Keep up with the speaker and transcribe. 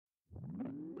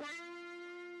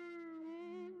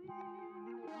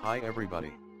Hi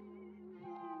everybody.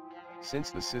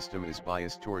 Since the system is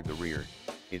biased toward the rear,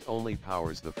 it only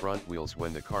powers the front wheels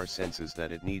when the car senses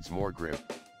that it needs more grip.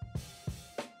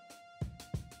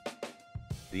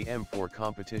 The M4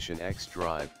 Competition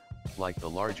xDrive, like the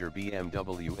larger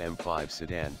BMW M5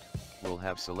 sedan, will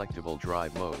have selectable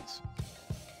drive modes.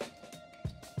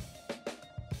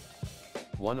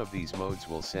 One of these modes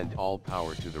will send all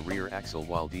power to the rear axle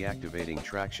while deactivating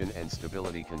traction and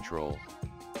stability control.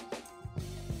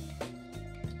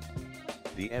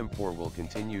 The M4 will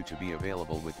continue to be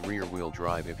available with rear-wheel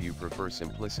drive if you prefer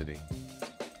simplicity.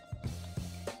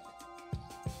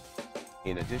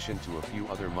 In addition to a few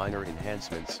other minor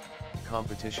enhancements,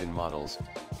 competition models,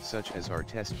 such as our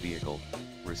test vehicle,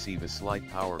 receive a slight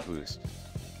power boost.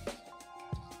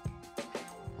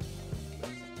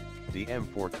 The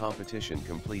M4 Competition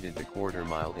completed the quarter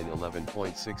mile in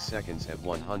 11.6 seconds at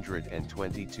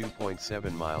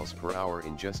 122.7 miles per hour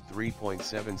in just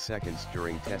 3.7 seconds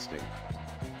during testing.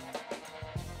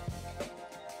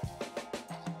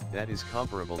 That is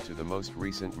comparable to the most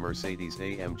recent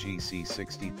Mercedes-AMG C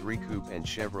 63 coupe and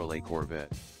Chevrolet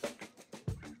Corvette.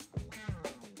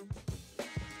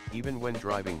 Even when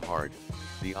driving hard,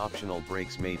 the optional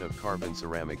brakes made of carbon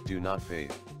ceramic do not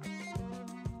fade.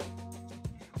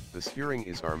 The steering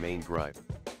is our main gripe.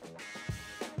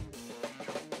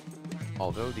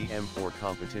 Although the M4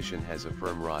 Competition has a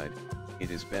firm ride,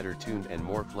 it is better tuned and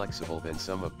more flexible than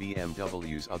some of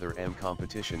BMW's other M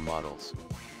Competition models.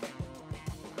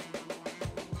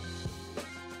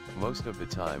 Most of the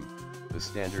time, the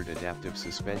standard adaptive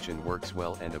suspension works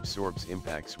well and absorbs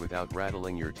impacts without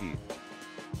rattling your teeth.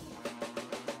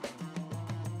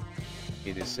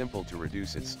 It is simple to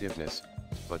reduce its stiffness,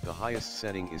 but the highest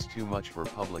setting is too much for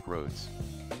public roads.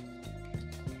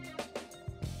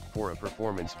 For a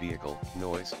performance vehicle,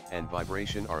 noise and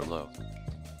vibration are low.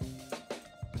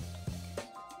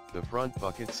 The front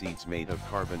bucket seats made of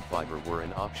carbon fiber were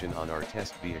an option on our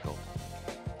test vehicle.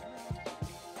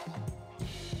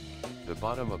 The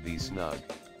bottom of these snug,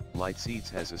 light seats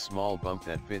has a small bump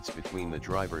that fits between the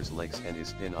driver's legs and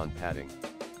is thin on padding.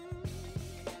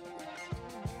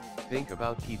 Think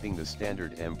about keeping the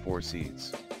standard M4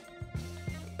 seats.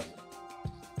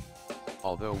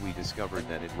 Although we discovered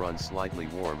that it runs slightly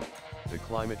warm, the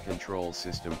climate control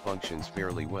system functions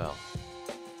fairly well.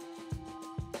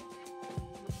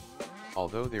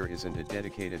 Although there isn't a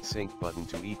dedicated sync button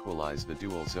to equalize the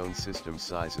dual zone system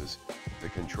sizes, the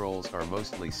controls are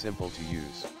mostly simple to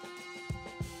use.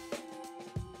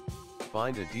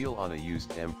 Find a deal on a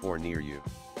used M4 near you.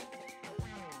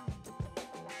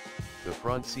 The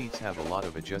front seats have a lot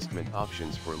of adjustment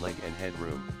options for leg and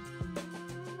headroom.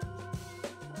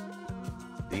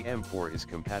 The M4 is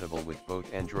compatible with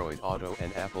both Android Auto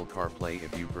and Apple CarPlay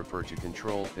if you prefer to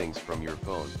control things from your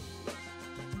phone.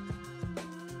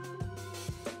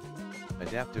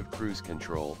 Adaptive cruise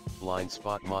control, blind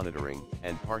spot monitoring,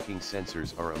 and parking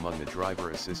sensors are among the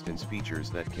driver assistance features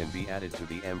that can be added to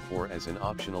the M4 as an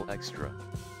optional extra.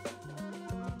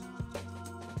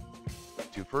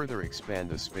 To further expand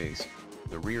the space,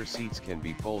 the rear seats can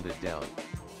be folded down.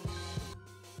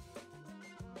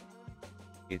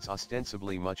 It's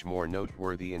ostensibly much more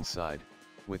noteworthy inside,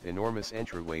 with enormous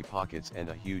entryway pockets and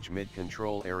a huge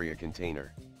mid-control area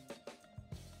container.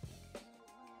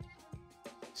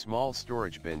 Small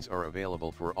storage bins are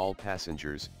available for all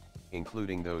passengers,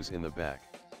 including those in the back.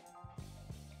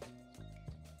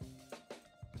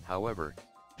 However,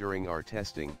 during our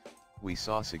testing, we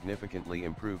saw significantly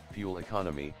improved fuel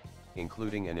economy,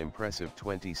 including an impressive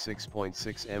 26.6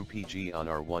 mpg on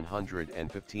our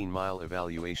 115-mile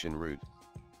evaluation route.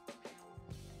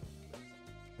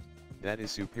 That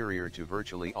is superior to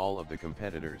virtually all of the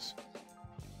competitors.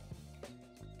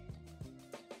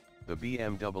 The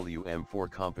BMW M4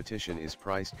 Competition is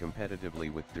priced competitively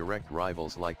with direct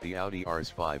rivals like the Audi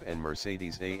RS5 and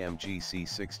Mercedes-AMG C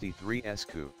 63S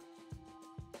coupe.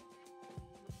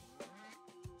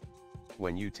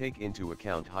 When you take into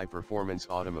account high-performance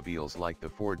automobiles like the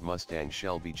Ford Mustang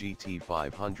Shelby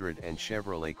GT500 and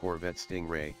Chevrolet Corvette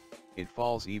Stingray, it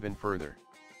falls even further.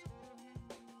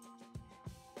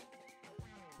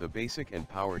 The basic and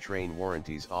powertrain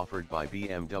warranties offered by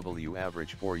BMW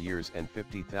average 4 years and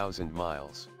 50,000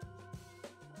 miles.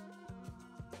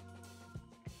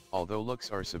 Although looks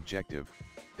are subjective,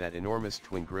 that enormous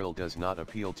twin grille does not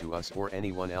appeal to us or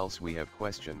anyone else we have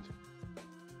questioned.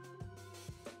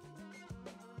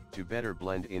 To better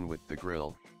blend in with the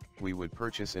grille, we would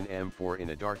purchase an M4 in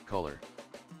a dark color.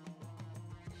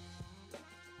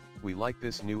 We like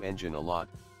this new engine a lot,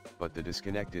 but the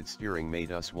disconnected steering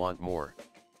made us want more.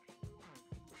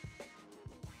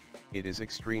 It is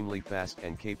extremely fast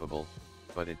and capable,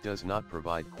 but it does not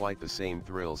provide quite the same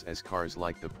thrills as cars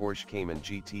like the Porsche Cayman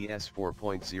GTS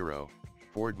 4.0,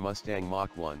 Ford Mustang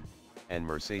Mach 1, and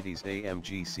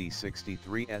Mercedes-AMG C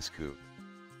 63S coupe.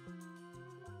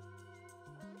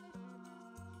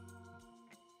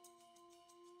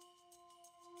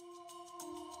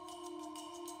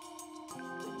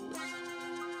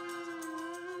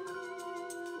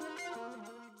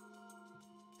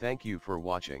 Thank you for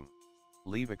watching.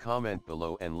 Leave a comment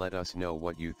below and let us know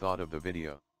what you thought of the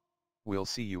video. We'll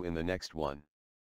see you in the next one.